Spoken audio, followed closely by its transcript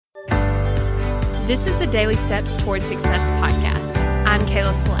This is the Daily Steps Toward Success podcast. I'm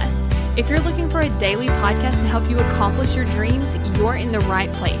Kayla Celeste. If you're looking for a daily podcast to help you accomplish your dreams, you're in the right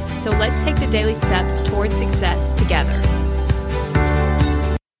place. So let's take the daily steps toward success together.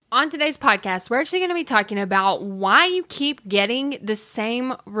 On today's podcast, we're actually going to be talking about why you keep getting the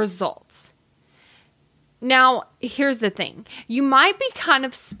same results. Now, here's the thing. You might be kind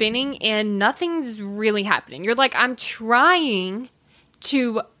of spinning and nothing's really happening. You're like, I'm trying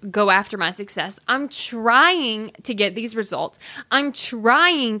to go after my success. I'm trying to get these results. I'm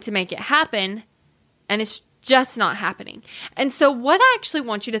trying to make it happen, and it's just not happening. And so what I actually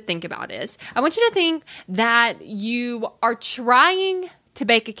want you to think about is, I want you to think that you are trying to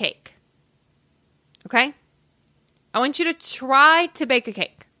bake a cake. Okay? I want you to try to bake a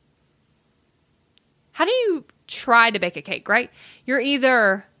cake. How do you try to bake a cake, right? You're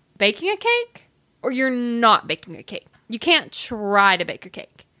either baking a cake or you're not baking a cake. You can't try to bake a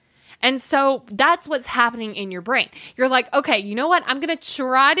cake. And so that's what's happening in your brain. You're like, okay, you know what? I'm going to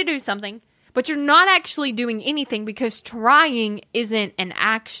try to do something, but you're not actually doing anything because trying isn't an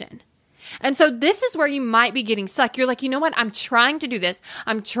action. And so this is where you might be getting stuck. You're like, you know what? I'm trying to do this.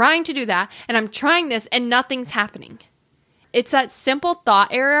 I'm trying to do that. And I'm trying this and nothing's happening. It's that simple thought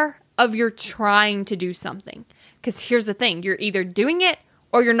error of you're trying to do something. Because here's the thing. You're either doing it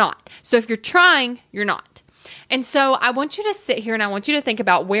or you're not. So if you're trying, you're not. And so I want you to sit here and I want you to think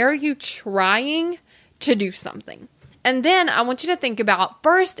about where are you trying to do something. And then I want you to think about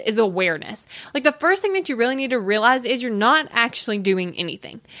first is awareness. Like the first thing that you really need to realize is you're not actually doing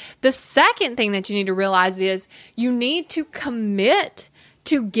anything. The second thing that you need to realize is you need to commit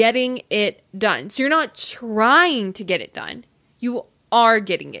to getting it done. So you're not trying to get it done. You are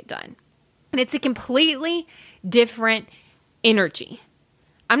getting it done. And it's a completely different energy.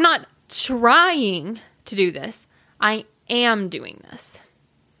 I'm not trying to do this. I am doing this.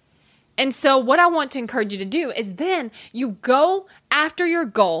 And so what I want to encourage you to do is then you go after your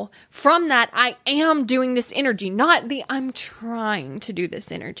goal from that I am doing this energy, not the I'm trying to do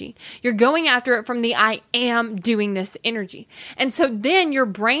this energy. You're going after it from the I am doing this energy. And so then your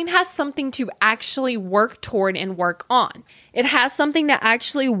brain has something to actually work toward and work on. It has something to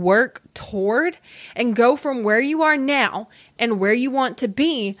actually work toward and go from where you are now and where you want to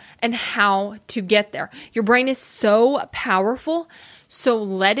be and how to get there. Your brain is so powerful. So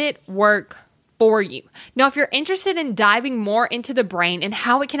let it work for you. Now, if you're interested in diving more into the brain and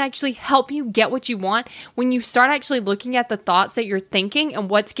how it can actually help you get what you want, when you start actually looking at the thoughts that you're thinking and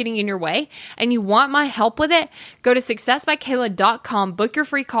what's getting in your way, and you want my help with it, go to successbykayla.com, book your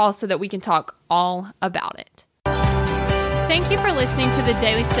free call so that we can talk all about it. Thank you for listening to the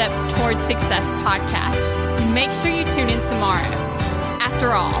Daily Steps Toward Success podcast. Make sure you tune in tomorrow.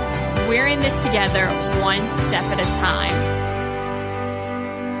 After all, we're in this together, one step at a time.